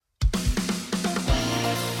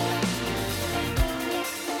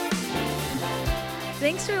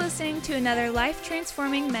Thanks for listening to another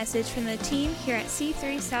life-transforming message from the team here at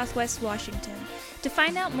C3 Southwest Washington. To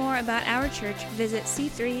find out more about our church, visit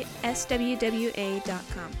c3swwa.com.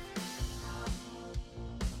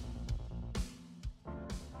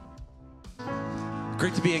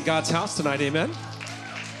 Great to be in God's house tonight, amen?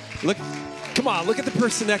 Come on, look at the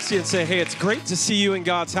person next to you and say, hey, it's great to see you in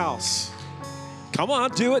God's house. Come on,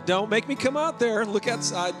 do it. Don't make me come out there. Look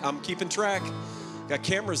outside. I'm keeping track. Got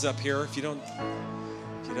cameras up here. If you don't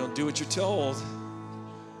do what you're told.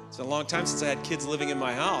 It's a long time since I had kids living in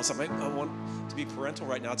my house. I want to be parental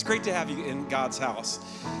right now. It's great to have you in God's house.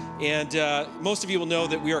 And most of you will know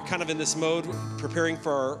that we are kind of in this mode preparing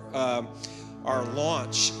for our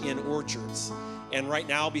launch in Orchards. And right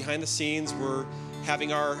now, behind the scenes, we're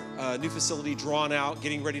having our new facility drawn out,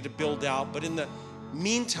 getting ready to build out. But in the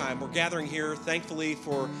meantime, we're gathering here, thankfully,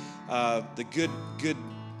 for the good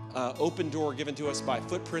open door given to us by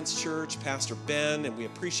Footprints Church, Pastor Ben, and we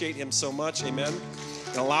appreciate him so much, amen,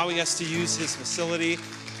 and allowing us to use his facility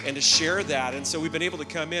and to share that. And so we've been able to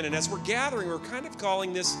come in, and as we're gathering, we're kind of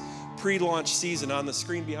calling this pre-launch season. On the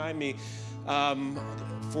screen behind me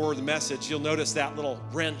for the message, you'll notice that little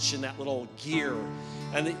wrench and that little gear.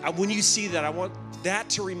 And when you see that, I want that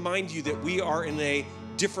to remind you that we are in a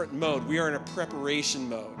different mode. We are in a preparation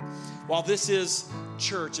mode. While this is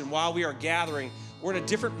church and while we are gathering, we're in a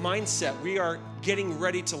different mindset. We are getting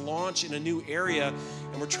ready to launch in a new area,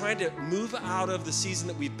 and we're trying to move out of the season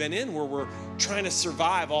that we've been in, where we're trying to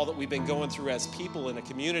survive all that we've been going through as people in a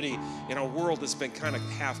community, in a world that's been kind of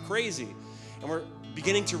half crazy. And we're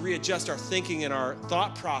beginning to readjust our thinking and our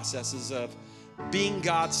thought processes of being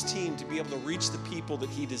God's team to be able to reach the people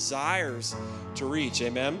that He desires to reach,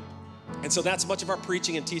 amen? And so that's much of our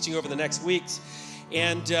preaching and teaching over the next weeks.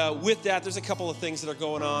 And with that, there's a couple of things that are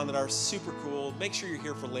going on that are super cool. Make sure you're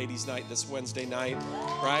here for Ladies' Night this Wednesday night,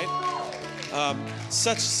 right?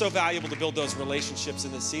 So valuable to build those relationships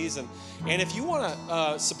in this season. And if you want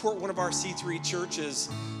to support one of our C3 churches,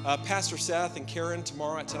 Pastor Seth and Karen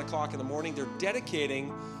tomorrow at 10 o'clock in the morning, they're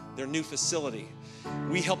dedicating their new facility.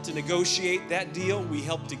 We helped to negotiate that deal. We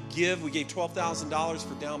helped to give. We gave $12,000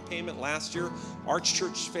 for down payment last year. Arch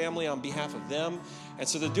Church family on behalf of them. And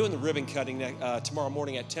so they're doing the ribbon cutting tomorrow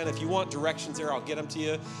morning at 10. If you want directions there, I'll get them to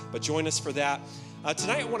you. But join us for that.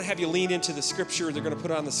 Tonight, I want to have you lean into the scripture they're going to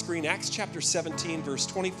put on the screen. Acts chapter 17, verse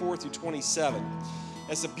 24 through 27.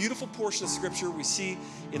 That's a beautiful portion of scripture we see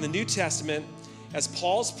in the New Testament. As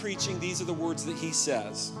Paul's preaching, these are the words that he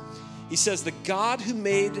says. He says, the God who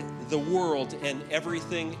made the world and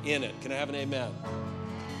everything in it. Can I have an amen?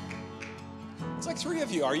 It's like three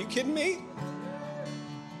of you. Are you kidding me?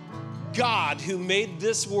 God who made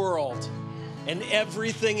this world and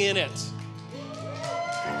everything in it.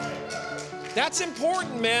 That's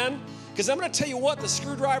important, man, because I'm going to tell you what, the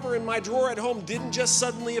screwdriver in my drawer at home didn't just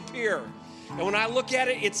suddenly appear. And when I look at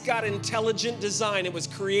it, it's got intelligent design. It was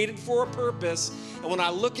created for a purpose. And when I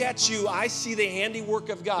look at you, I see the handiwork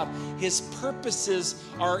of God. His purposes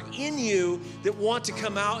are in you that want to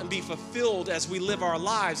come out and be fulfilled as we live our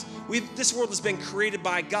lives. This world has been created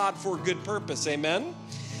by God for a good purpose, amen?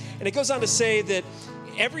 And it goes on to say that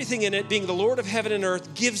everything in it, being the Lord of heaven and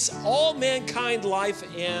earth, gives all mankind life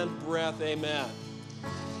and breath, amen.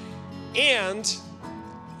 And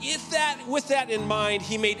with that in mind,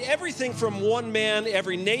 He made everything from one man,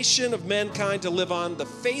 every nation of mankind to live on the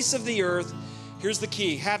face of the earth. Here's the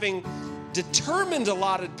key: having determined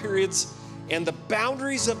allotted periods and the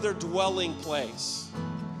boundaries of their dwelling place.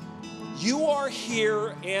 You are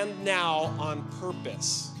here and now on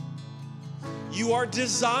purpose. You are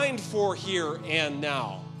designed for here and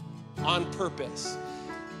now on purpose.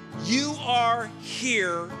 You are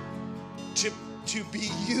here to be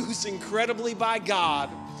used incredibly by God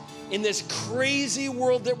in this crazy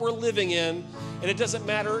world that we're living in. And it doesn't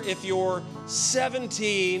matter if you're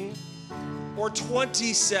 17 or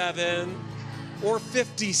 27 or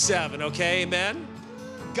 57, okay, amen?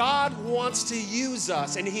 God wants to use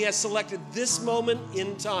us, and He has selected this moment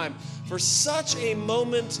in time for such a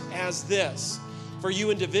moment as this, for you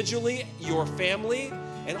individually, your family,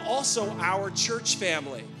 and also our church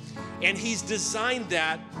family. And He's designed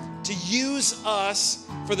that to use us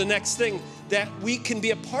for the next thing, that we can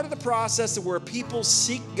be a part of the process of where people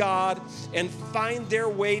seek God and find their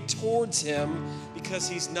way towards Him because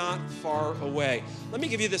He's not far away. Let me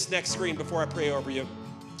give you this next screen before I pray over you.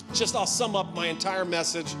 I'll sum up my entire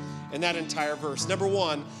message in that entire verse. Number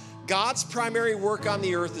one, God's primary work on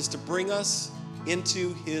the earth is to bring us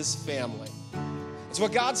into His family. It's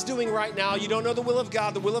what God's doing right now. You don't know the will of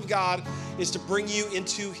God. The will of God is to bring you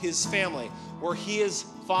into His family, where He is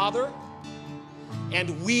Father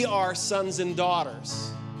and we are sons and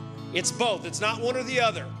daughters. It's both. It's not one or the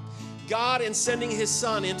other. God, in sending his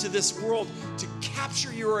son into this world to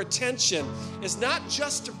capture your attention, is not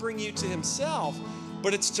just to bring you to himself,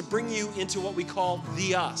 but it's to bring you into what we call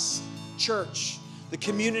the us, church, the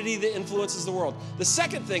community that influences the world. The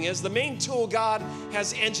second thing is the main tool God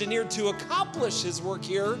has engineered to accomplish his work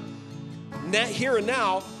here and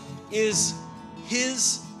now is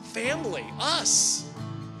his family, us,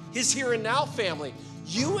 his here and now family.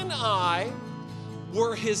 You and I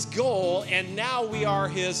were his goal, and now we are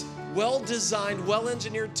his well-designed,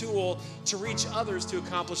 well-engineered tool to reach others to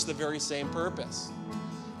accomplish the very same purpose.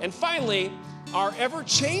 And finally, our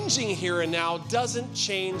ever-changing here and now doesn't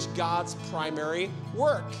change God's primary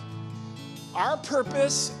work. Our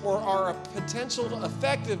purpose or our potential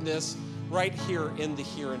effectiveness right here in the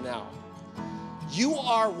here and now. You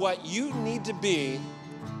are what you need to be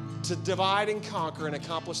to divide and conquer and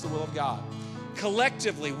accomplish the will of God.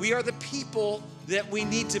 Collectively, we are the people that we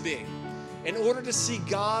need to be in order to see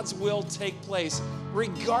God's will take place,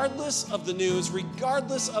 regardless of the news,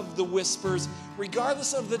 regardless of the whispers,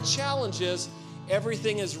 regardless of the challenges.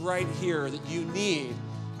 Everything is right here that you need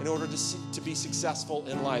in order to be successful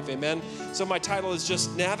in life. Amen? So my title is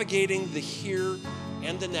just Navigating the Here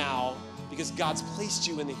and the Now, because God's placed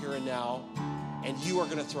you in the here and now, and you are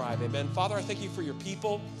going to thrive. Amen? Father, I thank you for your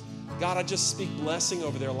people. God, I just speak blessing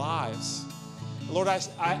over their lives. Lord,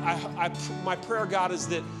 my prayer, God, is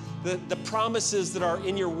that the promises that are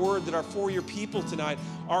in your word that are for your people tonight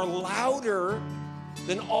are louder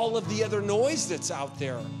than all of the other noise that's out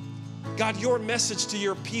there. God, your message to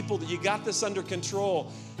your people that you got this under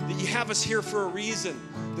control, that you have us here for a reason,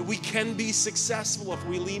 that we can be successful if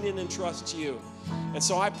we lean in and trust you. And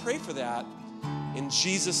so I pray for that in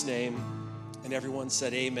Jesus' name. And everyone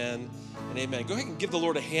said amen and amen. Go ahead and give the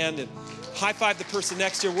Lord a hand and high five the person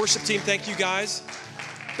next to you. Worship team, thank you guys.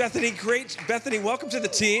 Bethany, great. Bethany, welcome to the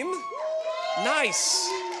team. Nice.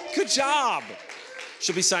 Good job.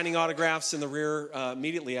 She'll be signing autographs in the rear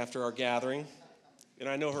immediately after our gathering. And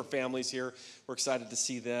I know her family's here. We're excited to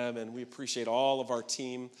see them, and we appreciate all of our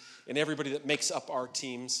team and everybody that makes up our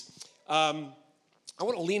teams. I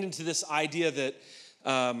want to lean into this idea that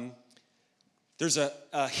there's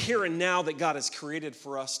a here and now that God has created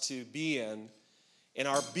for us to be in, and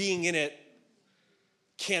our being in it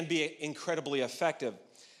can be incredibly effective.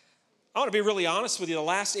 I want to be really honest with you. The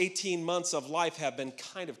last 18 months of life have been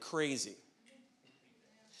kind of crazy.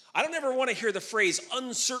 I don't ever want to hear the phrase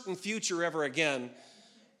uncertain future ever again,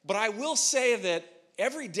 but I will say that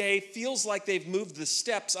every day feels like they've moved the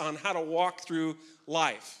steps on how to walk through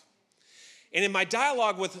life. And in my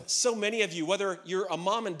dialogue with so many of you, whether you're a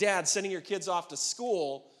mom and dad sending your kids off to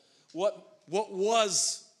school, what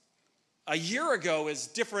was a year ago is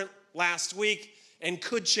different last week and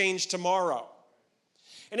could change tomorrow.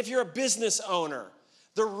 And if you're a business owner,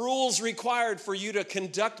 the rules required for you to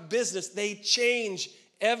conduct business, they change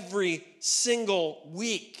every single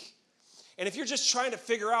week. And if you're just trying to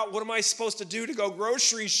figure out what am I supposed to do to go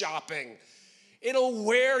grocery shopping, it'll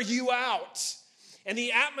wear you out. And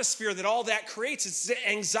the atmosphere that all that creates is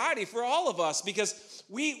anxiety for all of us, because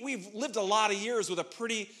we've lived a lot of years with a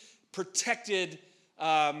pretty protected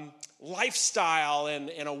lifestyle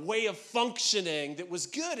and a way of functioning that was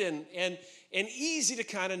good and easy to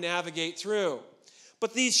kind of navigate through.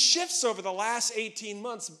 But these shifts over the last 18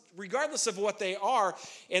 months, regardless of what they are,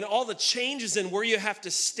 and all the changes in where you have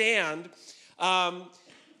to stand,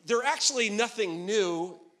 they're actually nothing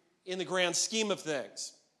new in the grand scheme of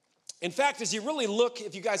things. In fact, as you really look,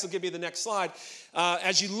 if you guys will give me the next slide,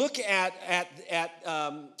 as you look at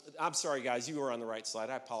I'm sorry, guys, you were on the right slide.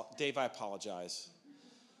 Dave, I apologize.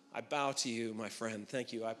 I bow to you, my friend.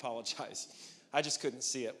 Thank you. I apologize. I just couldn't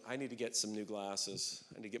see it. I need to get some new glasses.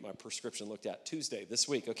 I need to get my prescription looked at Tuesday this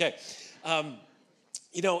week. Okay.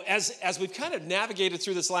 As we've kind of navigated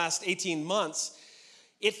through this last 18 months,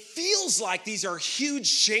 it feels like these are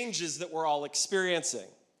huge changes that we're all experiencing.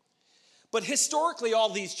 But historically, all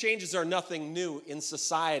these changes are nothing new in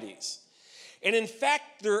societies. And in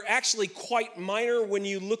fact, they're actually quite minor when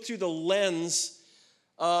you look through the lens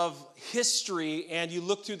of history and you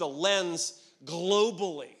look through the lens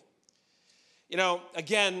globally. You know,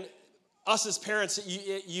 again, us as parents,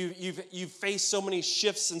 you've faced so many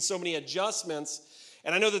shifts and so many adjustments,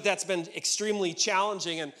 and I know that that's been extremely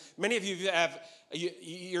challenging, and many of you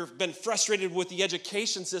you've been frustrated with the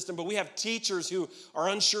education system, but we have teachers who are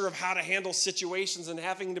unsure of how to handle situations and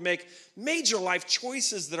having to make major life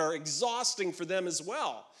choices that are exhausting for them as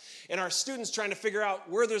well. And our students trying to figure out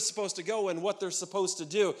where they're supposed to go and what they're supposed to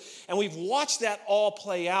do. And we've watched that all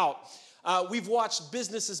play out. We've watched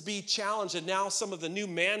businesses be challenged, and now some of the new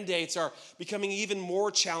mandates are becoming even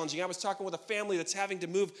more challenging. I was talking with a family that's having to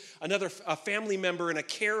move a family member in a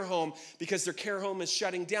care home because their care home is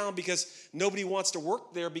shutting down because nobody wants to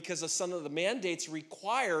work there because of some of the mandates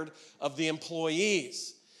required of the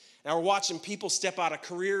employees. Now we're watching people step out of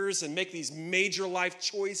careers and make these major life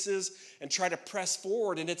choices and try to press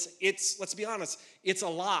forward, and it's let's be honest, it's a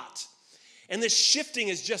lot. And this shifting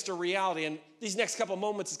is just a reality. And these next couple of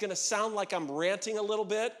moments, it's going to sound like I'm ranting a little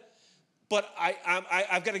bit, but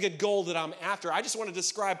I've got a good goal that I'm after. I just want to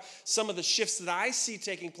describe some of the shifts that I see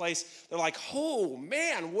taking place. They're like, oh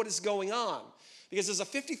man, what is going on? Because as a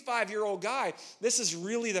 55-year-old guy, this is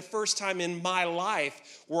really the first time in my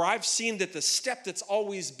life where I've seen that the step that's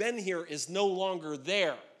always been here is no longer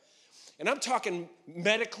there. And I'm talking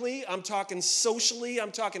medically, I'm talking socially,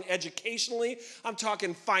 I'm talking educationally, I'm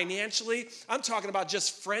talking financially, I'm talking about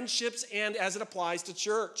just friendships and as it applies to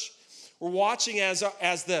church. We're watching as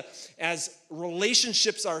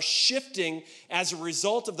relationships are shifting as a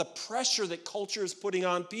result of the pressure that culture is putting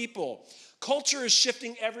on people. Culture is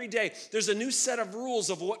shifting every day. There's a new set of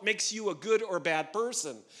rules of what makes you a good or bad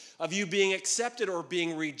person, of you being accepted or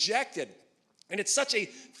being rejected. And it's such a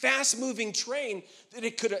fast-moving train that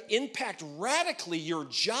it could impact radically your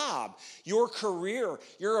job, your career,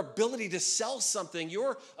 your ability to sell something,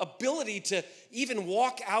 your ability to even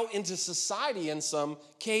walk out into society in some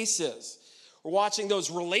cases. We're watching those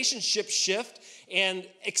relationships shift and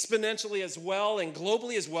exponentially as well and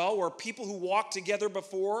globally as well, where people who walked together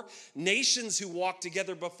before, nations who walked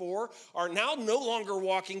together before, are now no longer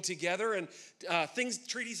walking together, and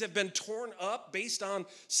treaties have been torn up based on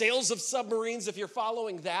sales of submarines, if you're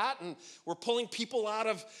following that, and we're pulling people out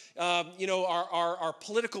of our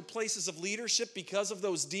political places of leadership because of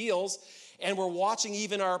those deals, and we're watching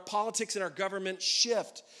even our politics and our government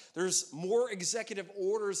shift. There's more executive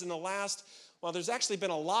orders in the last. Well, there's actually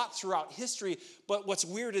been a lot throughout history, but what's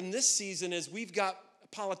weird in this season is we've got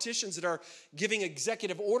politicians that are giving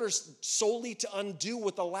executive orders solely to undo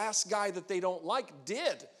what the last guy that they don't like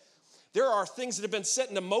did. There are things that have been set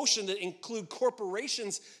into motion that include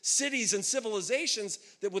corporations, cities, and civilizations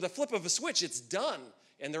that with a flip of a switch, it's done,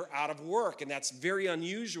 and they're out of work, and that's very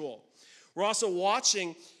unusual. We're also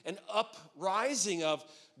watching an uprising of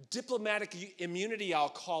diplomatic immunity, I'll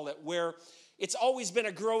call it, where it's always been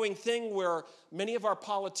a growing thing where many of our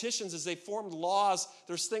politicians, as they formed laws,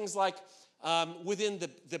 there's things like within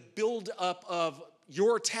the buildup of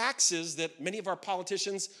your taxes that many of our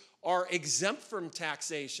politicians are exempt from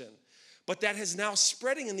taxation. But that is now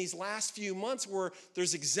spreading in these last few months where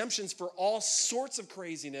there's exemptions for all sorts of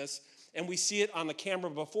craziness, and we see it on the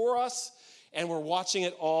camera before us, and we're watching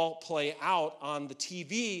it all play out on the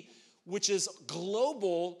TV, which is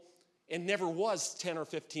global and never was 10 or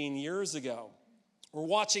 15 years ago. We're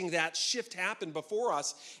watching that shift happen before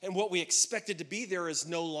us, and what we expected to be there is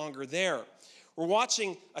no longer there. We're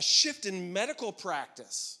watching a shift in medical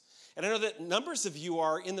practice. And I know that numbers of you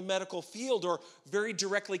are in the medical field or very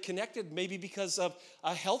directly connected, maybe because of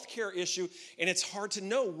a healthcare issue, and it's hard to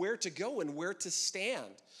know where to go and where to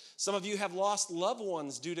stand. Some of you have lost loved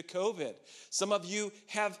ones due to COVID. Some of you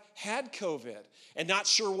have had COVID and not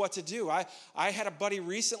sure what to do. I had a buddy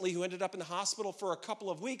recently who ended up in the hospital for a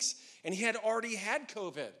couple of weeks, and he had already had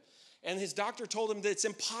COVID. And his doctor told him that it's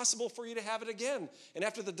impossible for you to have it again. And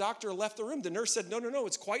after the doctor left the room, the nurse said, no,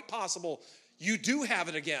 it's quite possible. You do have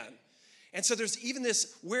it again. And so there's even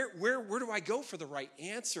this, where do I go for the right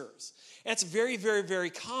answers? And it's very, very, very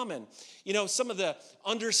common. You know, some of the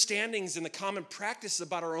understandings and the common practices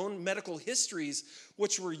about our own medical histories,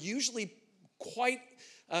 which were usually quite,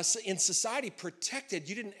 in society, protected.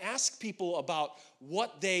 You didn't ask people about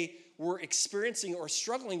what they were experiencing or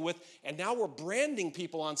struggling with, and now we're branding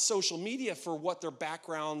people on social media for what their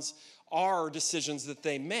backgrounds are, decisions that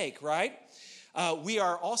they make, right? We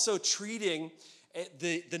are also treating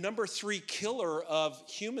the number 3 killer of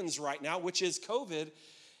humans right now, which is COVID,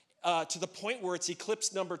 to the point where it's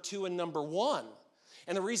eclipsed number 2 and number 1.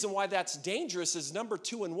 And the reason why that's dangerous is number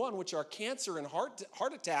 2 and 1, which are cancer and heart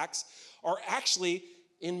attacks, are actually,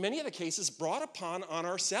 in many of the cases, brought upon on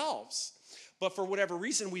ourselves. But for whatever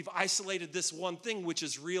reason, we've isolated this one thing, which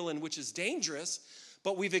is real and which is dangerous,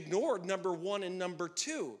 but we've ignored number 1 and number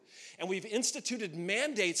 2. And we've instituted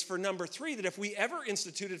mandates for number 3 that if we ever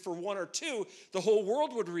instituted for 1 or 2, the whole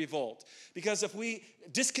world would revolt. Because if we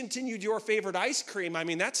discontinued your favorite ice cream, I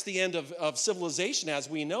mean, that's the end of civilization as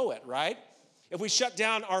we know it, right? If we shut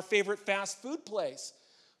down our favorite fast food place,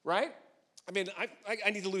 right? I mean, I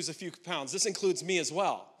need to lose a few pounds. This includes me as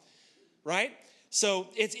well, right? So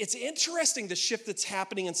it's interesting the shift that's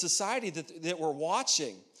happening in society that we're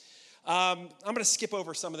watching. I'm going to skip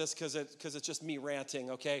over some of this because it's just me ranting,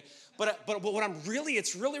 okay? But what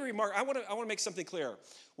it's really remarkable. I want to make something clear.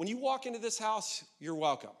 When you walk into this house, you're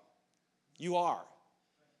welcome. You are.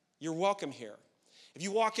 You're welcome here. If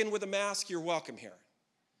you walk in with a mask, you're welcome here.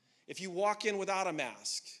 If you walk in without a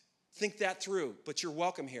mask, think that through, but you're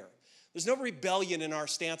welcome here. There's no rebellion in our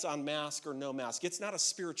stance on mask or no mask. It's not a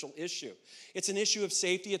spiritual issue. It's an issue of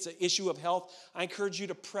safety. It's an issue of health. I encourage you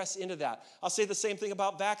to press into that. I'll say the same thing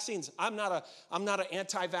about vaccines. I'm not an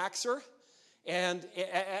anti-vaxxer, and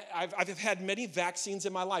I've had many vaccines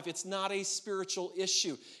in my life. It's not a spiritual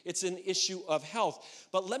issue. It's an issue of health.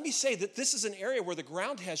 But let me say that this is an area where the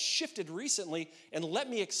ground has shifted recently, and let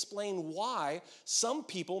me explain why some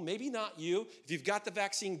people, maybe not you, if you've got the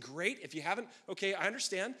vaccine, great. If you haven't, okay, I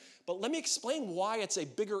understand. But let me explain why it's a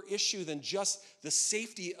bigger issue than just the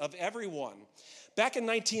safety of everyone. Back in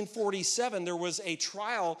 1947, there was a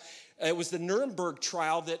trial. It was the Nuremberg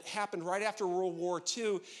trial that happened right after World War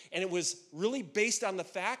II, and it was really based on the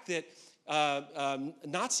fact that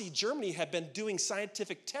Nazi Germany had been doing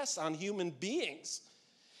scientific tests on human beings.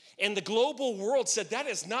 And the global world said, that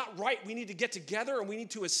is not right. We need to get together and we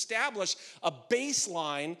need to establish a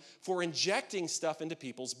baseline for injecting stuff into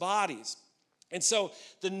people's bodies. And so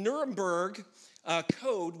the Nuremberg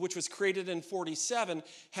Code, which was created in 1947,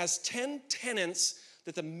 has 10 tenets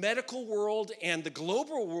that the medical world and the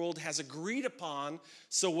global world has agreed upon,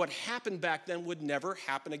 so what happened back then would never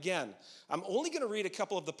happen again. I'm only going to read a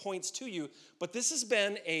couple of the points to you, but this has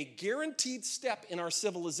been a guaranteed step in our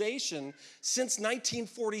civilization since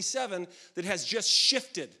 1947 that has just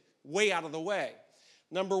shifted way out of the way.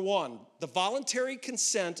 Number one, the voluntary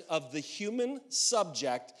consent of the human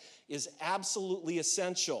subject is absolutely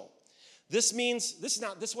essential. This means,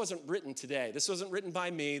 this wasn't written today. This wasn't written by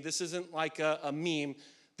me. This isn't like a meme.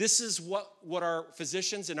 This is what our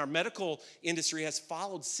physicians and our medical industry has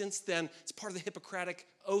followed since then. It's part of the Hippocratic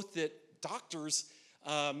oath that doctors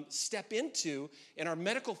step into and our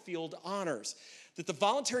medical field honors. That the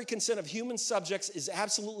voluntary consent of human subjects is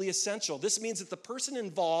absolutely essential. This means that the person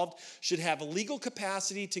involved should have a legal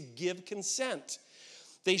capacity to give consent.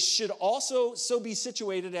 They should also so be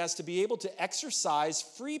situated as to be able to exercise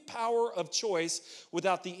free power of choice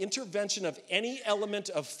without the intervention of any element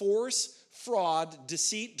of force, fraud,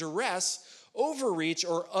 deceit, duress, overreach,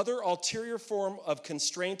 or other ulterior form of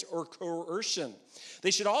constraint or coercion.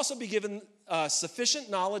 They should also be given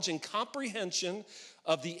sufficient knowledge and comprehension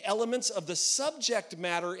of the elements of the subject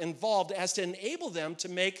matter involved as to enable them to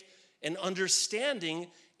make an understanding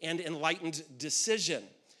and enlightened decision.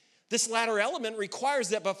 This latter element requires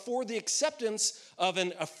that before the acceptance of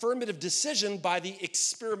an affirmative decision by the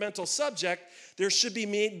experimental subject, there should be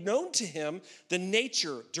made known to him the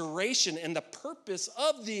nature, duration, and the purpose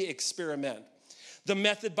of the experiment, the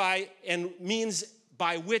method by and means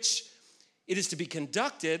by which it is to be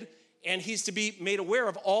conducted, and he's to be made aware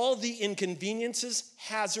of all the inconveniences,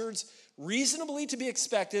 hazards, reasonably to be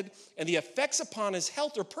expected, and the effects upon his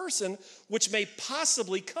health or person which may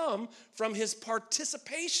possibly come from his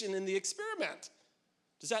participation in the experiment.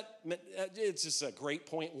 It's just a great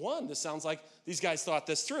point one. This sounds like these guys thought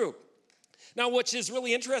this through. Now, which is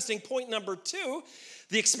really interesting, point number two,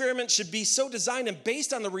 the experiment should be so designed and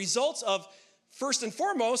based on the results of, first and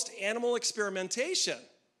foremost, animal experimentation.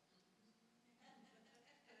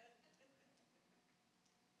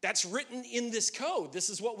 That's written in this code. This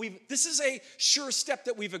is a sure step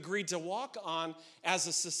that we've agreed to walk on as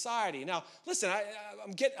a society. Now, listen,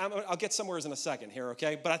 I'll get somewhere in a second here,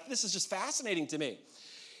 okay? But this is just fascinating to me.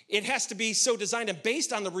 It has to be so designed and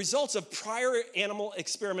based on the results of prior animal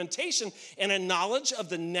experimentation and a knowledge of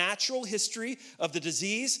the natural history of the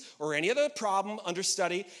disease or any other problem under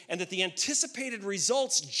study, and that the anticipated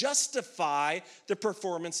results justify the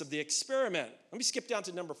performance of the experiment. Let me skip down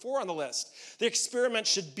to number 4 on the list. The experiment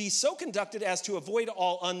should be so conducted as to avoid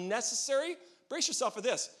all unnecessary, brace yourself for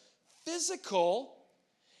this, physical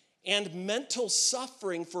and mental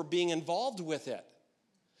suffering for being involved with it.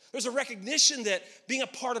 There's a recognition that being a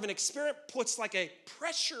part of an experiment puts like a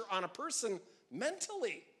pressure on a person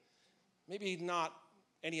mentally. Maybe not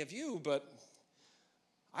any of you, but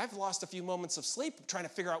I've lost a few moments of sleep trying to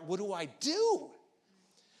figure out, what do I do?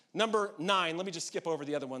 Number 9, let me just skip over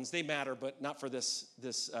the other ones. They matter, but not for this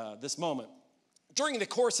moment. During the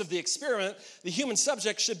course of the experiment, the human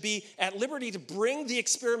subject should be at liberty to bring the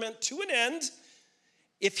experiment to an end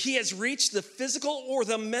if he has reached the physical or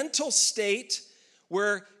the mental state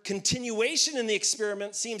where continuation in the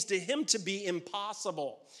experiment seems to him to be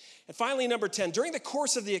impossible. And finally, number 10, during the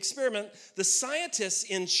course of the experiment, the scientists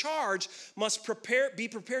in charge must be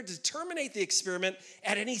prepared to terminate the experiment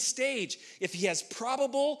at any stage if he has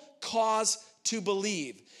probable cause to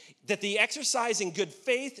believe. that the exercise in good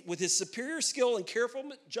faith with his superior skill and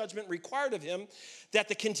careful judgment required of him, that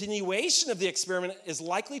the continuation of the experiment is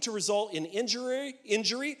likely to result in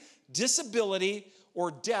injury, disability,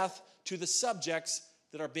 or death to the subjects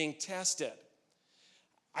that are being tested.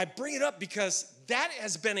 I bring it up because that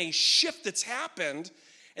has been a shift that's happened,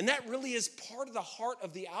 and that really is part of the heart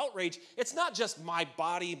of the outrage. It's not just my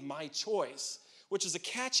body, my choice, which is a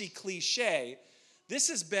catchy cliche. This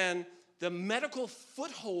has been the medical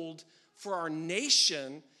foothold for our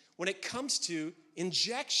nation when it comes to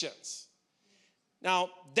injections.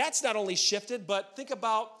 Now, that's not only shifted, but think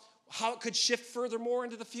about how it could shift furthermore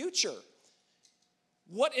into the future.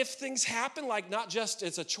 What if things happen like not just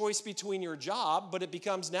it's a choice between your job, but it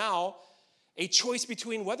becomes now a choice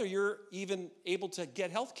between whether you're even able to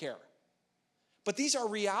get health care? But these are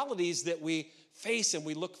realities that we face and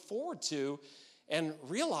we look forward to and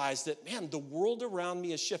realize that, man, the world around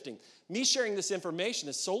me is shifting. Me sharing this information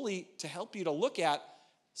is solely to help you to look at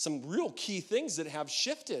some real key things that have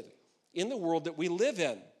shifted in the world that we live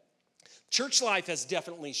in. Church life has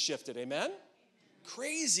definitely shifted, amen?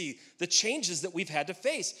 Crazy the changes that we've had to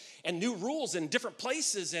face, and new rules in different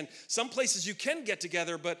places, and some places you can get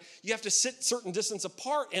together, but you have to sit certain distance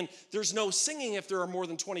apart, and there's no singing if there are more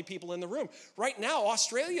than 20 people in the room. Right now,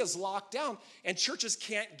 Australia's locked down, and churches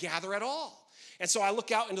can't gather at all. And so I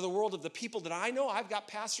look out into the world of the people that I know. I've got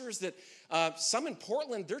pastors that, some in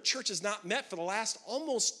Portland, their church has not met for the last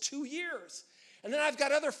almost 2 years. And then I've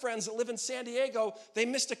got other friends that live in San Diego. They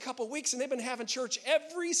missed a couple weeks, and they've been having church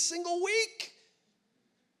every single week.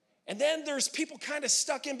 And then there's people kind of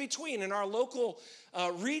stuck in between. In our local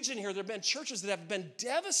region here, there have been churches that have been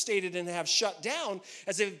devastated and have shut down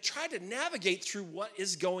as they've tried to navigate through what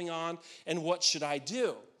is going on and what should I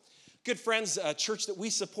do. Good friends, a church that we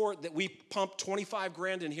support, that we pumped 25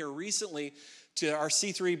 grand in here recently to our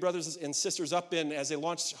C3 brothers and sisters up in, as they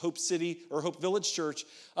launched Hope City or Hope Village Church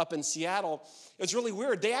up in Seattle. It was really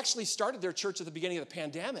weird. They actually started their church at the beginning of the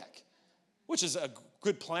pandemic, which is a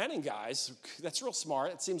good planning, guys. That's real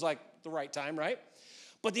smart. It seems like the right time, right?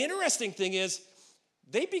 But the interesting thing is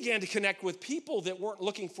they began to connect with people that weren't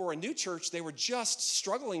looking for a new church. They were just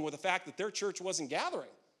struggling with the fact that their church wasn't gathering.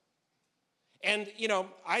 And, you know,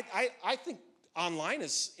 I think online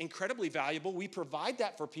is incredibly valuable. We provide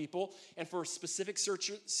that for people, and for specific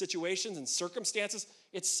situations and circumstances,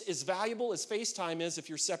 it's as valuable as FaceTime is if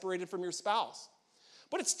you're separated from your spouse.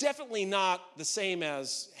 But it's definitely not the same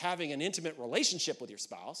as having an intimate relationship with your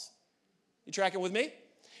spouse. You tracking with me?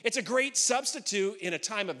 It's a great substitute in a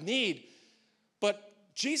time of need, but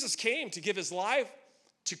Jesus came to give his life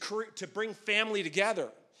to bring family together,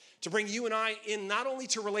 to bring you and I in not only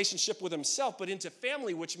to relationship with himself, but into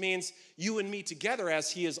family, which means you and me together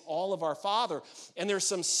as he is all of our Father. And there's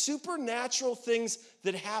some supernatural things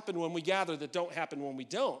that happen when we gather that don't happen when we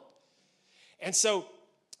don't. And so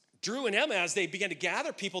Drew and Emma, as they began to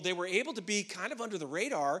gather people, they were able to be kind of under the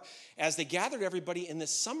radar as they gathered everybody in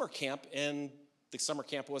this summer camp, and the summer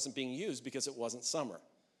camp wasn't being used because it wasn't summer.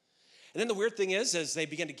 And then the weird thing is, as they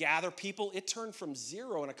began to gather people, it turned from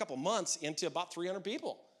 0 in a couple months into about 300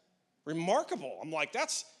 people. Remarkable. I'm like,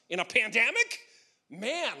 that's in a pandemic?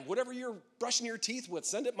 Man, whatever you're brushing your teeth with,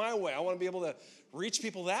 send it my way. I want to be able to reach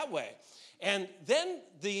people that way. And then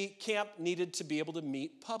the camp needed to be able to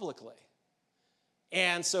meet publicly.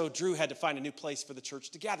 And so Drew had to find a new place for the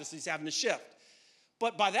church to gather, so he's having to shift.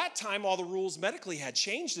 But by that time, all the rules medically had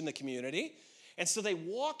changed in the community. And so they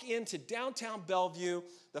walk into downtown Bellevue,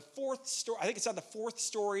 the 4th story, I think it's on the 4th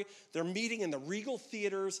story. They're meeting in the Regal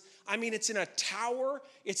Theaters. I mean, it's in a tower.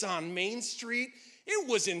 It's on Main Street. It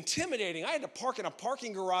was intimidating. I had to park in a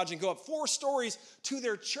parking garage and go up 4 stories to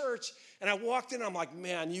their church. And I walked in, and I'm like,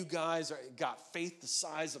 man, you guys got faith the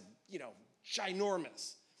size of,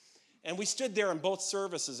 ginormous. And we stood there in both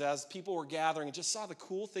services as people were gathering and just saw the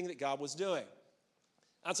cool thing that God was doing.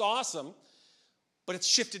 That's awesome, but it's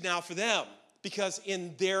shifted now for them. Because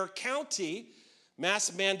in their county,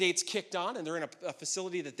 mask mandates kicked on, and they're in a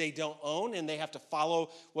facility that they don't own, and they have to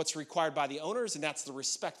follow what's required by the owners, and that's the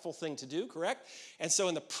respectful thing to do, correct? And so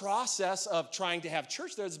in the process of trying to have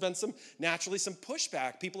church, there's been naturally some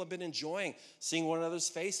pushback. People have been enjoying seeing one another's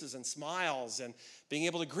faces and smiles and being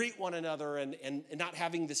able to greet one another and not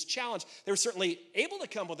having this challenge. They were certainly able to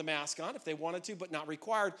come with a mask on if they wanted to, but not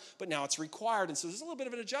required. But now it's required. And so there's a little bit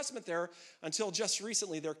of an adjustment there until just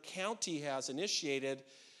recently their county has initiated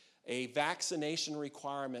a vaccination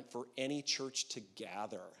requirement for any church to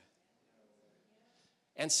gather.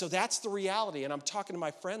 And so that's the reality. And I'm talking to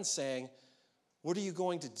my friends saying, what are you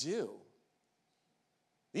going to do?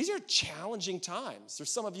 These are challenging times.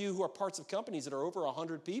 There's some of you who are parts of companies that are over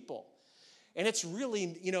 100 people. And it's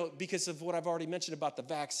really, because of what I've already mentioned about the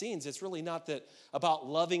vaccines, it's really not that about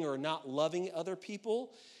loving or not loving other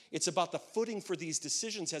people. It's about the footing for these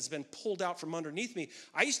decisions has been pulled out from underneath me.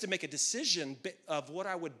 I used to make a decision of what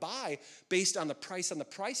I would buy based on the price on the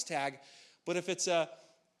price tag. But if it's a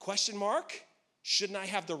question mark, shouldn't I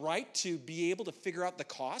have the right to be able to figure out the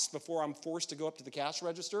cost before I'm forced to go up to the cash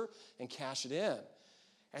register and cash it in?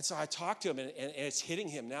 And so I talked to him, and it's hitting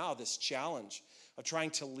him now, this challenge of trying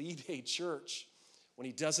to lead a church when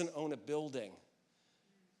he doesn't own a building.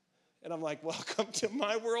 And I'm like, welcome to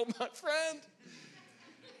my world, my friend.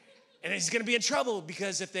 And he's going to be in trouble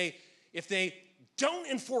because if they don't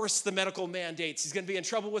enforce the medical mandates, he's going to be in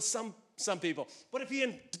trouble with some people. But if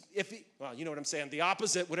he, well, you know what I'm saying, the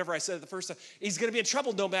opposite, whatever I said the first time, he's going to be in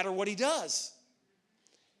trouble no matter what he does.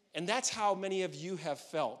 And that's how many of you have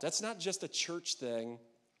felt. That's not just a church thing,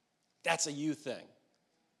 that's a you thing.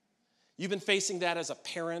 You've been facing that as a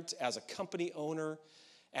parent, as a company owner,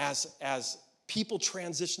 as people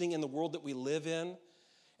transitioning in the world that we live in,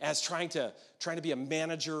 as trying to be a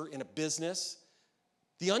manager in a business.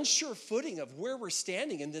 The unsure footing of where we're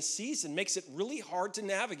standing in this season makes it really hard to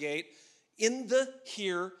navigate in the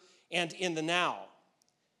here and in the now.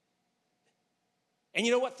 And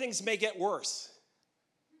you know what? Things may get worse.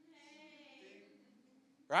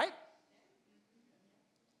 Right?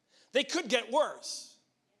 They could get worse.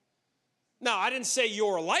 Now, I didn't say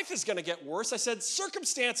your life is going to get worse. I said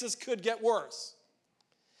circumstances could get worse.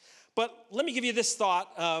 But let me give you this thought.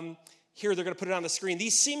 Here, they're going to put it on the screen.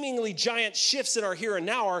 These seemingly giant shifts in our here and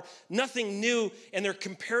now are nothing new, and they're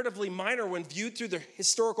comparatively minor when viewed through the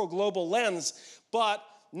historical global lens. But,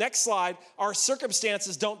 next slide, our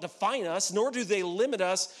circumstances don't define us, nor do they limit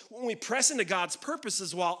us. When we press into God's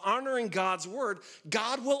purposes while honoring God's word,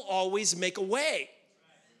 God will always make a way.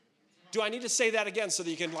 Do I need to say that again so that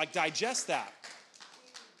you can digest that?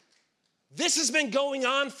 This has been going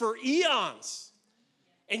on for eons.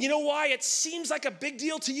 And you know why it seems like a big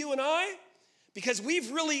deal to you and I? Because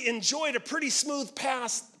we've really enjoyed a pretty smooth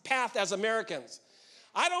path as Americans.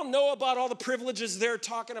 I don't know about all the privileges they're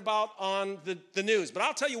talking about on the news, but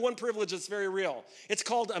I'll tell you one privilege that's very real. It's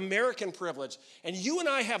called American privilege. And you and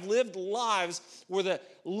I have lived lives where the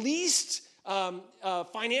least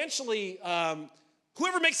financially...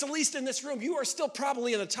 whoever makes the least in this room, you are still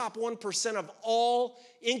probably in the top 1% of all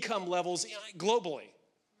income levels globally.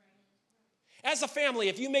 As a family,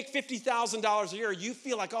 if you make $50,000 a year, you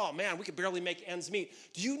feel like, oh man, we could barely make ends meet.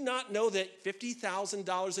 Do you not know that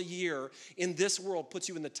 $50,000 a year in this world puts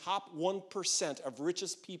you in the top 1% of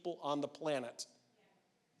richest people on the planet?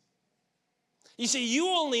 You see,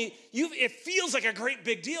 it feels like a great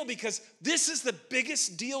big deal because this is the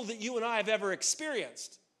biggest deal that you and I have ever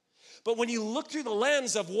experienced. But when you look through the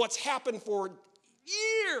lens of what's happened for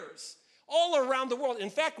years all around the world, in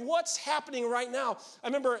fact, what's happening right now, I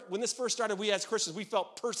remember when this first started, we as Christians, we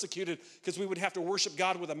felt persecuted because we would have to worship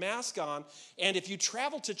God with a mask on. And if you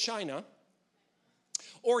travel to China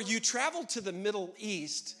or you travel to the Middle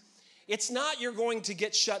East, it's not you're going to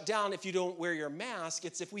get shut down if you don't wear your mask.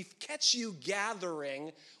 It's if we catch you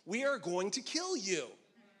gathering, we are going to kill you.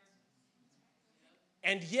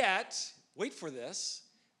 And yet, wait for this,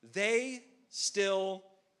 they still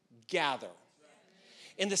gather.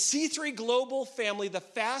 In the C3 Global family, the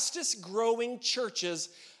fastest growing churches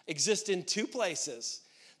exist in two places.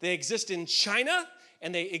 They exist in China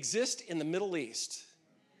and they exist in the Middle East.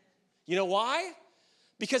 You know why?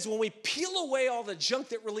 Because when we peel away all the junk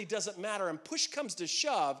that really doesn't matter and push comes to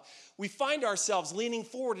shove, we find ourselves leaning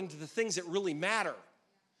forward into the things that really matter.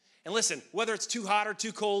 And listen, whether it's too hot or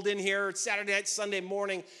too cold in here, it's Saturday night, Sunday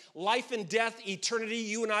morning, life and death, eternity,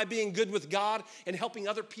 you and I being good with God and helping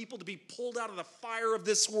other people to be pulled out of the fire of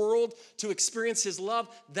this world to experience his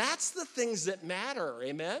love, that's the things that matter.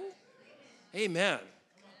 Amen? Amen.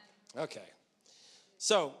 Okay.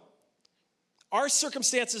 So, our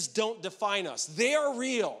circumstances don't define us. They are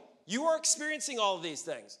real. You are experiencing all of these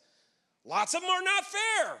things. Lots of them are not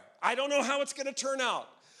fair. I don't know how it's going to turn out.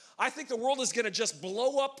 I think the world is going to just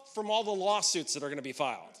blow up from all the lawsuits that are going to be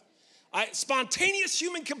filed. Spontaneous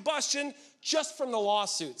human combustion just from the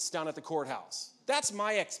lawsuits down at the courthouse. That's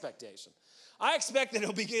my expectation. I expect that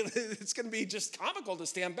it's going to be just comical to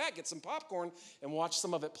stand back, get some popcorn, and watch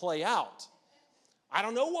some of it play out. I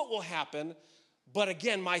don't know what will happen, but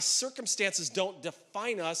again, my circumstances don't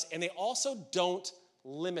define us, and they also don't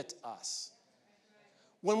limit us.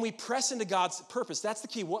 When we press into God's purpose, that's the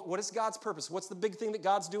key. What is God's purpose? What's the big thing that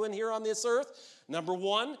God's doing here on this earth? Number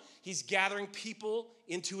one, he's gathering people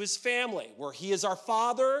into his family, where he is our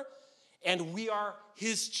father and we are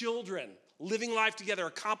his children. living life together,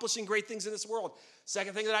 accomplishing great things in this world.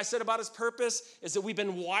 Second thing that I said about his purpose is that we've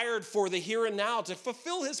been wired for the here and now to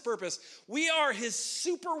fulfill his purpose. We are his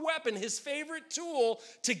super weapon, his favorite tool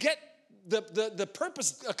to get the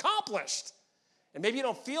purpose accomplished. And maybe you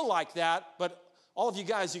don't feel like that, but all of you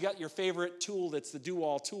guys, you got your favorite tool that's the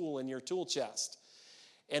do-all tool in your tool chest.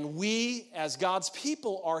 And we, as God's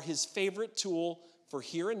people, are his favorite tool for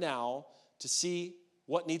here and now to see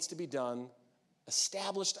what needs to be done,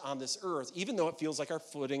 established on this earth, even though it feels like our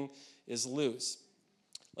footing is loose.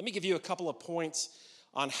 Let me give you a couple of points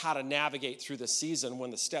on how to navigate through the season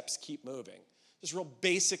when the steps keep moving. Just real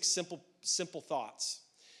basic, simple thoughts.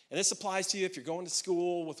 And this applies to you if you're going to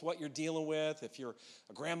school with what you're dealing with, if you're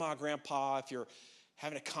a grandma, grandpa, if you're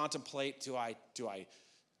having to contemplate, do I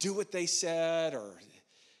do what they said, or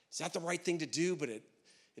is that the right thing to do, but it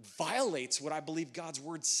violates what I believe God's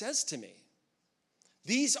word says to me.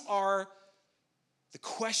 These are the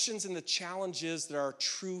questions and the challenges that are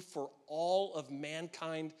true for all of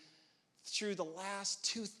mankind through the last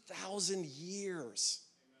 2,000 years.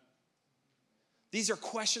 These are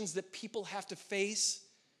questions that people have to face.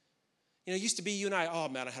 You know, it used to be you and I, oh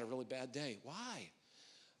man, I had a really bad day. Why?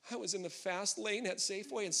 I was in the fast lane at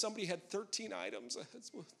Safeway and somebody had 13 items.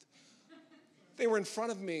 They were in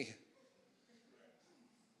front of me.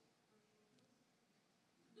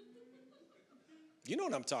 You know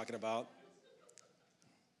what I'm talking about.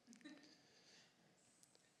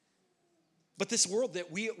 But this world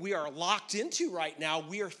that we are locked into right now,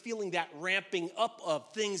 we are feeling that ramping up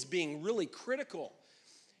of things being really critical.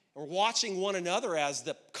 We're watching one another as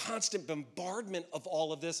the constant bombardment of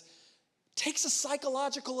all of this takes a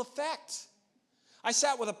psychological effect. I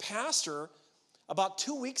sat with a pastor about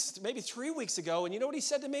 2 weeks, maybe 3 weeks ago, and you know what he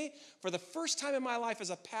said to me? For the first time in my life as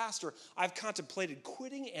a pastor, I've contemplated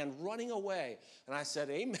quitting and running away. And I said,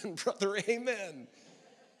 amen, brother, amen. And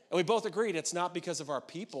we both agreed it's not because of our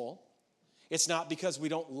people. It's not because we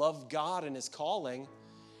don't love God and his calling.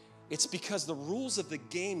 It's because the rules of the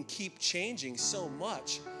game keep changing so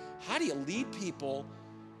much. How do you lead people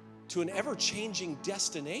to an ever-changing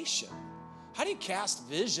destination? How do you cast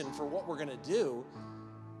vision for what we're going to do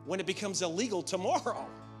when it becomes illegal tomorrow?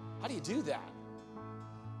 How do you do that?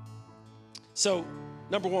 So,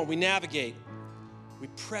 number one, we navigate. We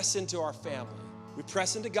press into our family. We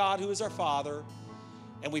press into God, who is our Father,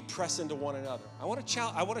 and we press into one another. I want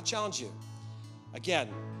to challenge you. Again,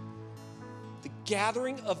 the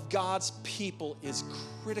gathering of God's people is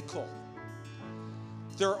critical.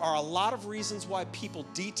 There are a lot of reasons why people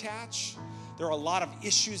detach. There are a lot of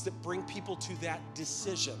issues that bring people to that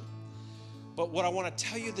decision. But what I want to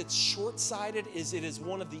tell you that's short-sighted is it is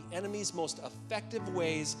one of the enemy's most effective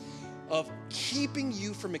ways of keeping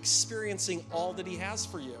you from experiencing all that he has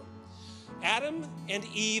for you. Adam and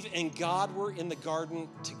Eve and God were in the garden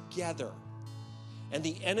together. And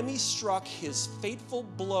the enemy struck his fateful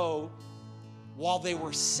blow while they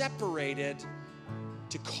were separated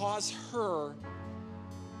to cause her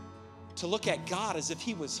to look at God as if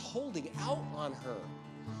he was holding out on her.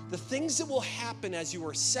 The things that will happen as you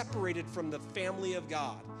are separated from the family of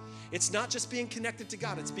God. It's not just being connected to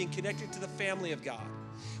God, it's being connected to the family of God.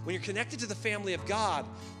 When you're connected to the family of God,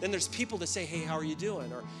 then there's people that say, hey, how are you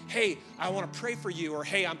doing? Or, hey, I want to pray for you. Or,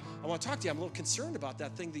 hey, I want to talk to you. I'm a little concerned about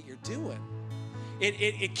that thing that you're doing.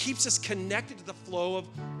 It keeps us connected to the flow of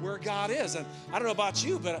where God is. And I don't know about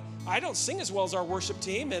you, but I don't sing as well as our worship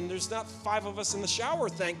team, and there's not 5 of us in the shower,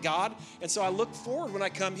 thank God. And so I look forward when I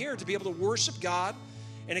come here to be able to worship God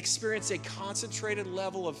and experience a concentrated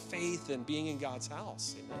level of faith and being in God's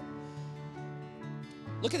house. Amen.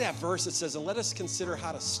 Look at that verse that says, and let us consider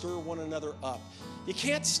how to stir one another up. You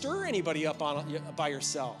can't stir anybody up by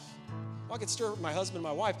yourself. Well, I could stir my husband and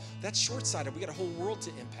my wife. That's short-sighted. We got a whole world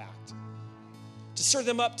to impact. To stir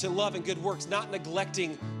them up to love and good works, not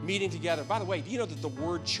neglecting meeting together. By the way, do you know that the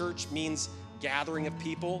word church means gathering of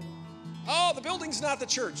people? Oh, the building's not the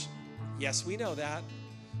church. Yes, we know that.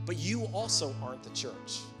 But you also aren't the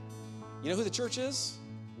church. You know who the church is?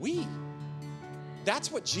 We.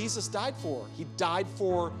 That's what Jesus died for. He died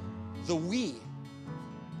for the we.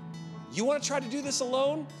 You want to try to do this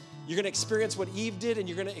alone? You're going to experience what Eve did, and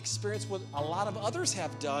you're going to experience what a lot of others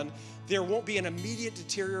have done. There won't be an immediate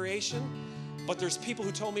deterioration. But there's people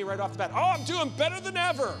who told me right off the bat, oh, I'm doing better than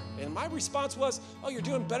ever. And my response was, oh, you're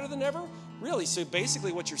doing better than ever? Really? So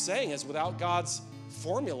basically what you're saying is without God's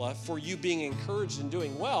formula for you being encouraged and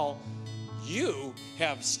doing well, you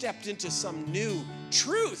have stepped into some new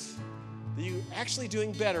truth that you're actually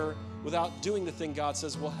doing better without doing the thing God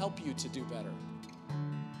says will help you to do better.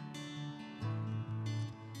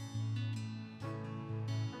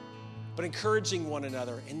 But encouraging one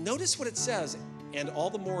another. And notice what it says. And all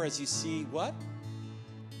the more as you see what?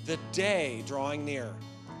 The day drawing near.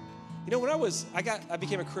 You know, when I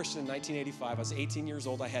became a Christian in 1985. I was 18 years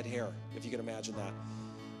old. I had hair, if you can imagine that.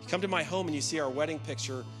 You come to my home and you see our wedding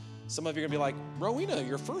picture. Some of you are going to be like, Rowena,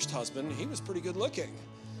 your first husband, he was pretty good looking.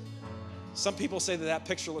 Some people say that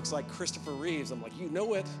picture looks like Christopher Reeves. I'm like, you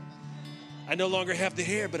know it. I no longer have the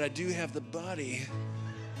hair, but I do have the body.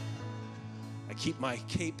 I keep my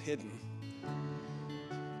cape hidden.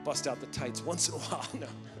 Bust out the tights once in a while. No.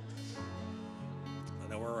 I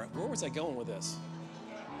know where was I going with this?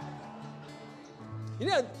 You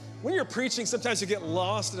know, when you're preaching, sometimes you get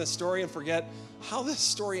lost in a story and forget how this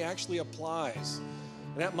story actually applies.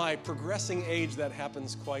 And at my progressing age, that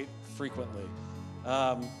happens quite frequently.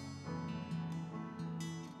 Let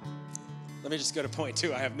me just go to point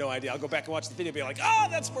 2. I have no idea. I'll go back and watch the video and be like,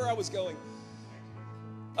 that's where I was going.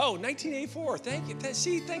 1984. Thank you.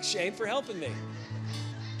 Thanks, Shane, for helping me.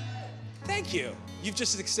 Thank you. You've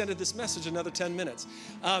just extended this message another 10 minutes.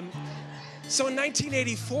 So in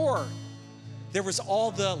 1984, there was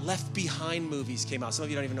all the Left Behind movies came out. Some of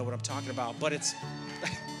you don't even know what I'm talking about, but it's...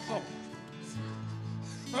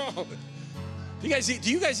 Do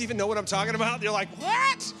you guys even know what I'm talking about? You're like,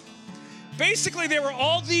 what? Basically, there were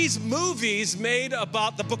all these movies made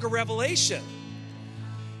about the book of Revelation.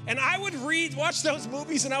 And I would watch those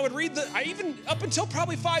movies, and I would read even up until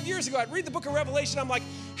probably 5 years ago, I'd read the book of Revelation. I'm like,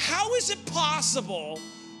 how is it possible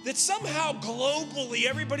that somehow globally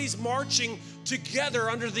everybody's marching together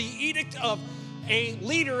under the edict of a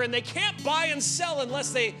leader, and they can't buy and sell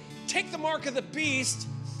unless they take the mark of the beast?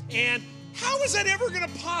 And how is that ever going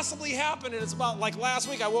to possibly happen? And it's about like last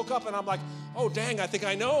week I woke up and I'm like, oh, dang, I think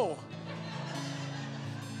I know.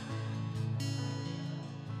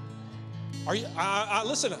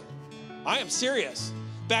 Listen, I am serious.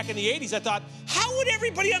 Back in the 80s, I thought, how would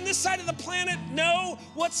everybody on this side of the planet know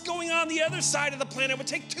what's going on the other side of the planet? It would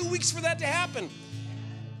take 2 weeks for that to happen.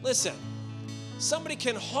 Listen, somebody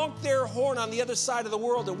can honk their horn on the other side of the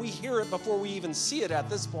world and we hear it before we even see it at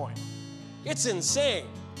this point. It's insane.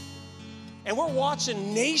 And we're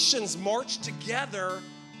watching nations march together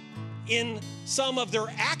in some of their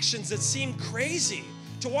actions that seem crazy.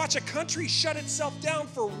 To watch a country shut itself down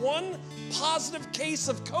for one positive case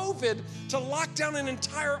of COVID to lock down an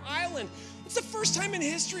entire island. It's the first time in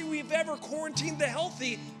history we've ever quarantined the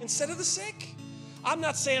healthy instead of the sick. I'm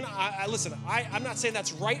not saying, I'm not saying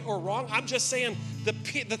that's right or wrong. I'm just saying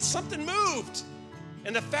that something moved.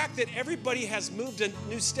 And the fact that everybody has moved a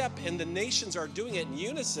new step and the nations are doing it in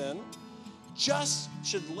unison just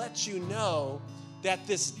should let you know that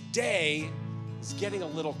this day is getting a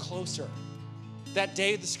little closer. That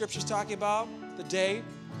day the scripture's talking about, the day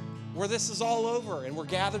where this is all over and we're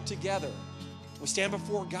gathered together. We stand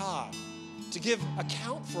before God to give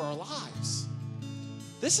account for our lives.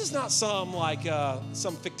 This is not some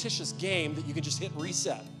fictitious game that you can just hit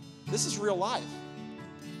reset. This is real life.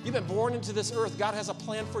 You've been born into this earth. God has a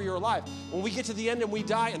plan for your life. When we get to the end and we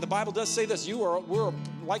die, and the Bible does say this, we're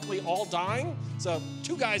likely all dying. So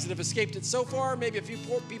 2 guys that have escaped it so far, maybe a few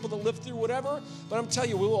poor people that lived through whatever. But I'm telling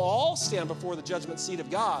you, we will all stand before the judgment seat of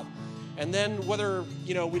God. And then whether,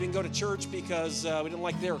 we didn't go to church because we didn't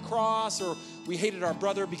like their cross, or we hated our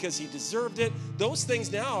brother because he deserved it, those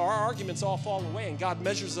things now, our arguments all fall away, and God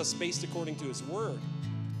measures us based according to his word.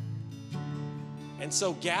 And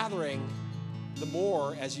so gathering the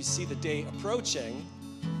more as you see the day approaching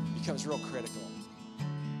becomes real critical.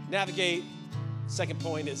 Navigate, second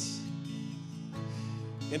point, is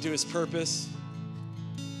into his purpose.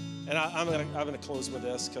 And I'm gonna close with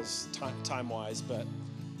this because time-wise, but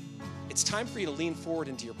it's time for you to lean forward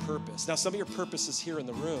into your purpose. Now, some of your purpose is here in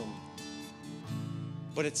the room,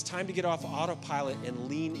 but it's time to get off autopilot and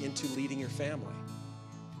lean into leading your family.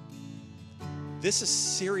 This is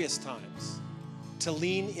serious times to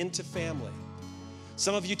lean into family.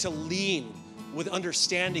 Some of you to lean with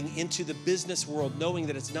understanding into the business world, knowing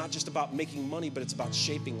that it's not just about making money, but it's about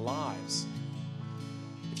shaping lives.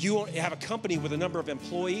 If you have a company with a number of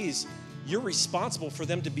employees, you're responsible for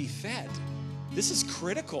them to be fed. This is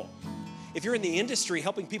critical. If you're in the industry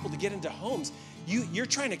helping people to get into homes, you're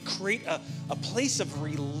trying to create a place of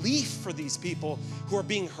relief for these people who are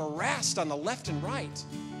being harassed on the left and right.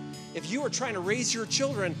 If you are trying to raise your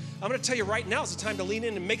children, I'm going to tell you right now is the time to lean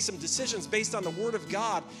in and make some decisions based on the Word of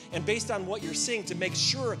God and based on what you're seeing to make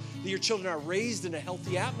sure that your children are raised in a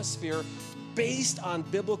healthy atmosphere based on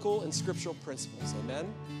biblical and scriptural principles.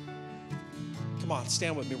 Amen? Come on,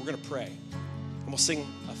 stand with me. We're going to pray. And we'll sing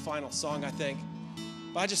a final song, I think.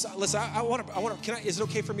 But is it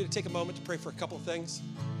okay for me to take a moment to pray for a couple of things?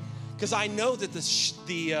 Because I know that the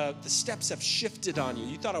steps have shifted on you.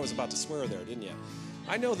 You thought I was about to swear there, didn't you?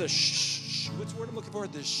 I know the what's the word I'm looking for?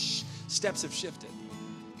 The steps have shifted.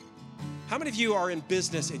 How many of you are in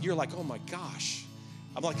business and you're like, oh my gosh,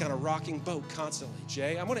 I'm like on a rocking boat constantly?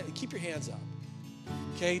 Jay, I want to keep your hands up.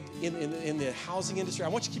 Okay, in the housing industry, I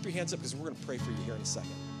want you to keep your hands up because we're going to pray for you here in a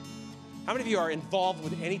second. How many of you are involved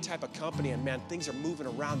with any type of company and man, things are moving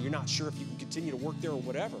around. You're not sure if you can continue to work there or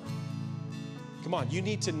whatever. Come on, you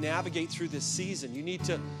need to navigate through this season. You need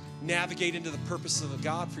to navigate into the purposes of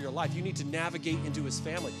God for your life. You need to navigate into his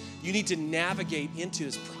family. You need to navigate into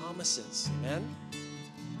his promises. Amen?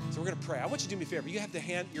 So we're going to pray. I want you to do me a favor. You have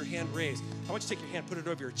your hand raised. I want you to take your hand, put it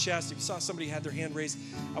over your chest. If you saw somebody had their hand raised,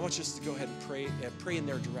 I want you just to go ahead and pray in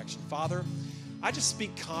their direction. Father, I just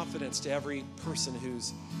speak confidence to every person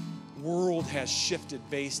whose world has shifted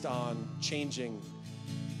based on changing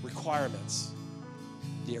requirements.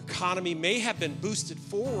 The economy may have been boosted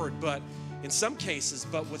forward, but in some cases,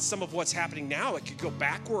 but with some of what's happening now, it could go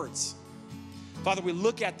backwards. Father, we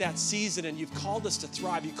look at that season and you've called us to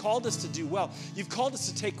thrive. You've called us to do well. You've called us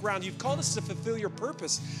to take ground. You've called us to fulfill your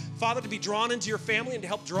purpose. Father, to be drawn into your family and to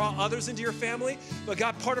help draw others into your family. But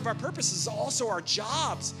God, part of our purpose is also our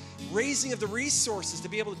jobs, raising of the resources to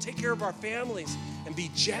be able to take care of our families and be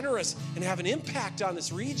generous and have an impact on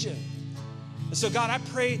this region. And so, God, I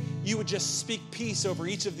pray you would just speak peace over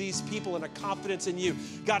each of these people and a confidence in you.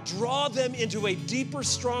 God, draw them into a deeper,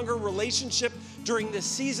 stronger relationship during this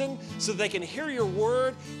season so they can hear your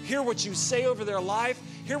word, hear what you say over their life,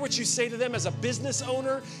 hear what you say to them as a business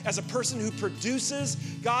owner, as a person who produces.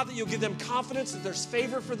 God, that you'll give them confidence that there's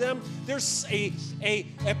favor for them. There's a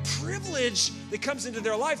privilege that comes into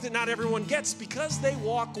their life that not everyone gets because they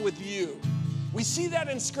walk with you. We see that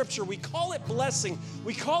in Scripture. We call it blessing.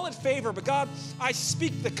 We call it favor. But God, I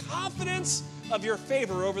speak the confidence of your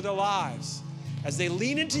favor over their lives as they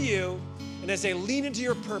lean into you and as they lean into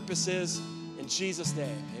your purposes in Jesus'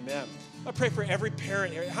 name. Amen. I pray for every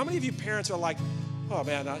parent here. How many of you parents are like, oh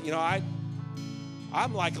man,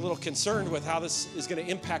 I'm like a little concerned with how this is going to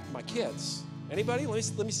impact my kids? Anybody?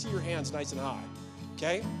 Let me see your hands nice and high.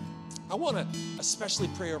 Okay? I want to especially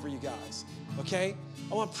pray over you guys. Okay?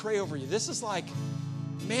 I want to pray over you. This is like,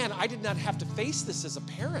 man, I did not have to face this as a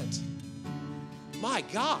parent. My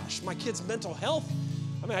gosh, my kids' mental health.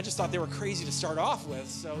 I mean, I just thought they were crazy to start off with,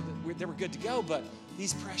 so they were good to go, but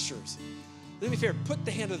these pressures. Do me a favor, put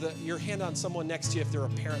your hand on someone next to you if they're a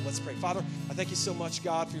parent. Let's pray. Father, I thank you so much,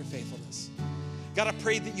 God, for your faithfulness. God, I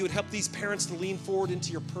pray that you would help these parents to lean forward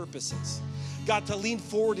into your purposes. God, to lean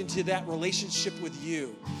forward into that relationship with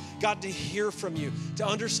you. God, to hear from you, to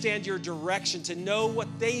understand your direction, to know what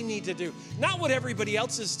they need to do. Not what everybody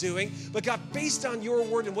else is doing, but God, based on your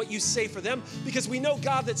word and what you say for them, because we know,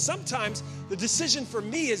 God, that sometimes the decision for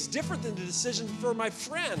me is different than the decision for my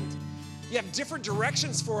friend. You have different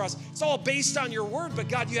directions for us. It's all based on your word, but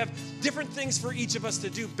God, you have different things for each of us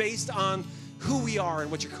to do based on who we are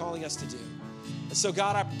and what you're calling us to do. And so,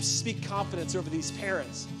 God, I speak confidence over these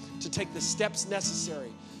parents to take the steps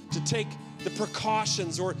necessary, to take the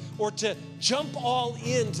precautions or to jump all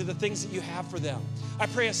into the things that you have for them. I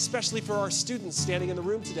pray especially for our students standing in the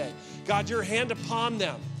room today. God, your hand upon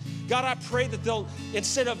them. God, I pray that they'll,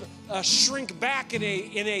 instead of shrink back in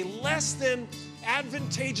a less than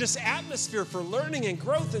advantageous atmosphere for learning and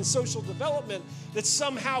growth and social development, that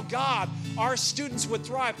somehow, God, our students would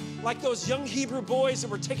thrive like those young Hebrew boys that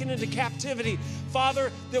were taken into captivity.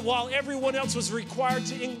 Father, that while everyone else was required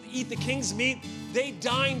to eat the king's meat, they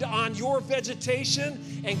dined on your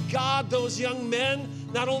vegetation. And God, those young men,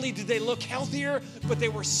 not only did they look healthier, but they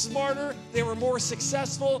were smarter, they were more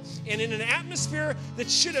successful, and in an atmosphere that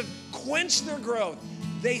should have quenched their growth,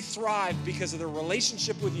 they thrived because of their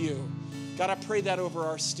relationship with you. God, I pray that over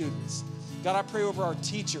our students. God, I pray over our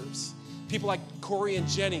teachers, people like Corey and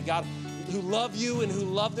Jenny, God, who love you and who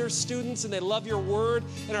love their students and they love your word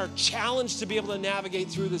and are challenged to be able to navigate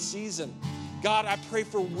through the season. God, I pray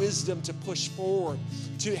for wisdom to push forward,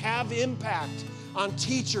 to have impact on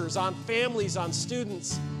teachers, on families, on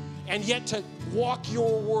students, and yet to walk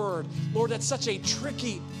your word. Lord, that's such a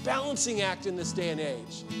tricky balancing act in this day and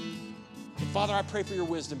age. But Father, I pray for your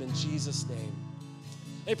wisdom in Jesus' name.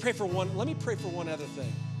 Let me pray for one other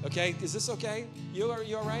thing, okay? Is this okay? You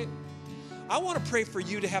all right? I want to pray for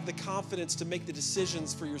you to have the confidence to make the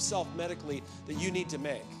decisions for yourself medically that you need to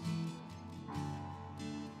make.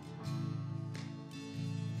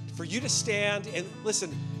 For you to stand and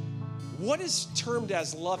listen, what is termed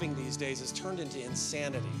as loving these days is turned into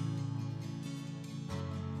insanity.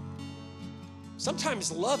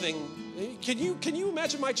 Sometimes loving, can you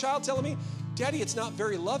imagine my child telling me, Daddy, it's not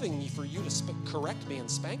very loving for you to correct me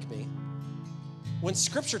and spank me. When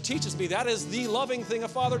Scripture teaches me that is the loving thing a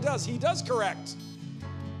father does. He does correct.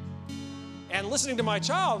 And listening to my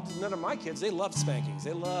child, none of my kids, they loved spankings.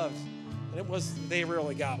 They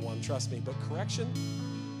rarely got one, trust me, but correction.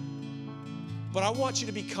 But I want you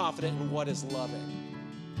to be confident in what is loving.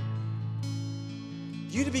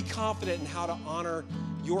 You to be confident in how to honor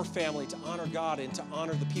your family, to honor God, and to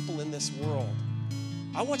honor the people in this world.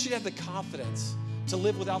 I want you to have the confidence to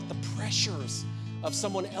live without the pressures of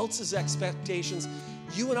someone else's expectations.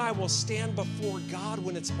 You and I will stand before God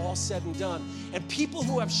when it's all said and done. And people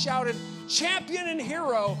who have shouted, champion and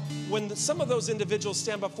hero, when some of those individuals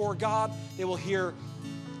stand before God, they will hear,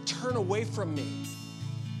 turn away from me,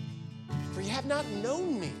 for you have not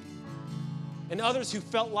known me. And others who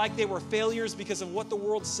felt like they were failures because of what the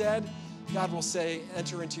world said, God will say,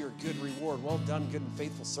 enter into your good reward. Well done, good and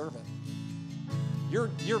faithful servant. Your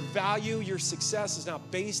value, your success is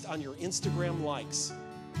not based on your Instagram likes.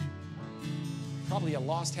 Probably you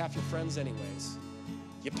lost half your friends anyways.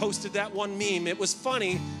 You posted that one meme. It was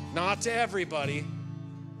funny, not to everybody.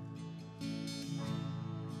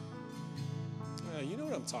 You know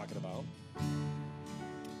what I'm talking about.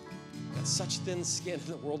 Got such thin skin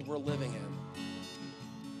in the world we're living in.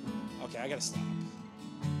 Okay, I gotta stop.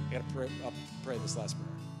 I gotta pray. I'll pray this last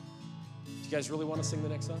prayer. Do you guys really want to sing the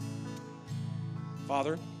next song?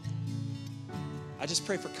 Father, I just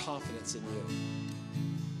pray for confidence in you.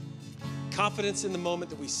 Confidence in the moment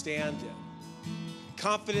that we stand in.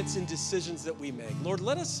 Confidence in decisions that we make. Lord,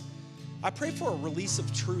 I pray for a release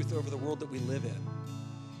of truth over the world that we live in.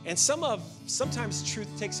 And sometimes truth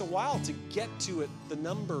takes a while to get to it, the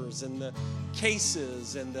numbers and the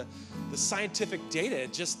cases and the scientific data.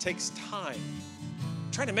 It just takes time.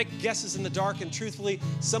 Trying to make guesses in the dark, and truthfully,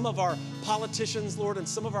 some of our politicians, Lord, and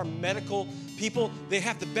some of our medical people, they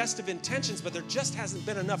have the best of intentions, but there just hasn't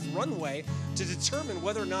been enough runway to determine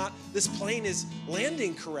whether or not this plane is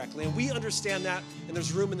landing correctly. And we understand that, and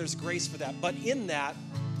there's room and there's grace for that. But in that,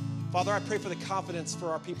 Father, I pray for the confidence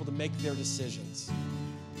for our people to make their decisions.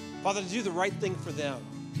 Father, to do the right thing for them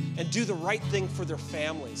and do the right thing for their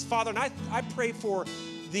families. Father, and I pray for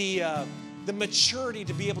the maturity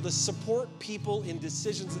to be able to support people in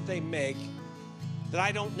decisions that they make that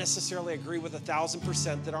I don't necessarily agree with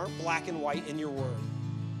 1,000%, that aren't black and white in your word.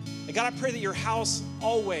 And God, I pray that your house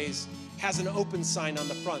always has an open sign on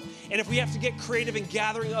the front. And if we have to get creative in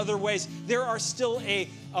gathering other ways, there are still a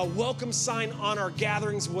welcome sign on our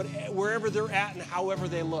gatherings, wherever they're at and however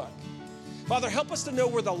they look. Father, help us to know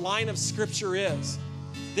where the line of Scripture is.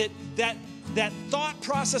 That thought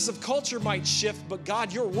process of culture might shift, but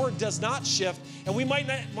God, your word does not shift. And we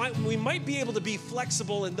might be able to be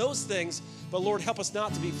flexible in those things, but Lord, help us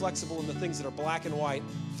not to be flexible in the things that are black and white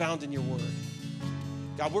found in your word.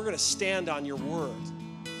 God, we're going to stand on your word,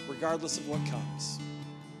 regardless of what comes.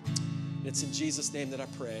 And it's in Jesus' name that I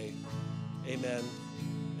pray. Amen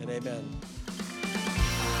and amen.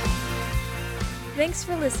 Thanks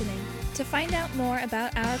for listening. To find out more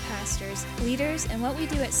about our pastors, leaders, and what we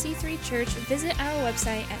do at C3 Church, visit our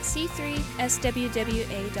website at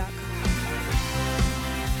c3swwa.com.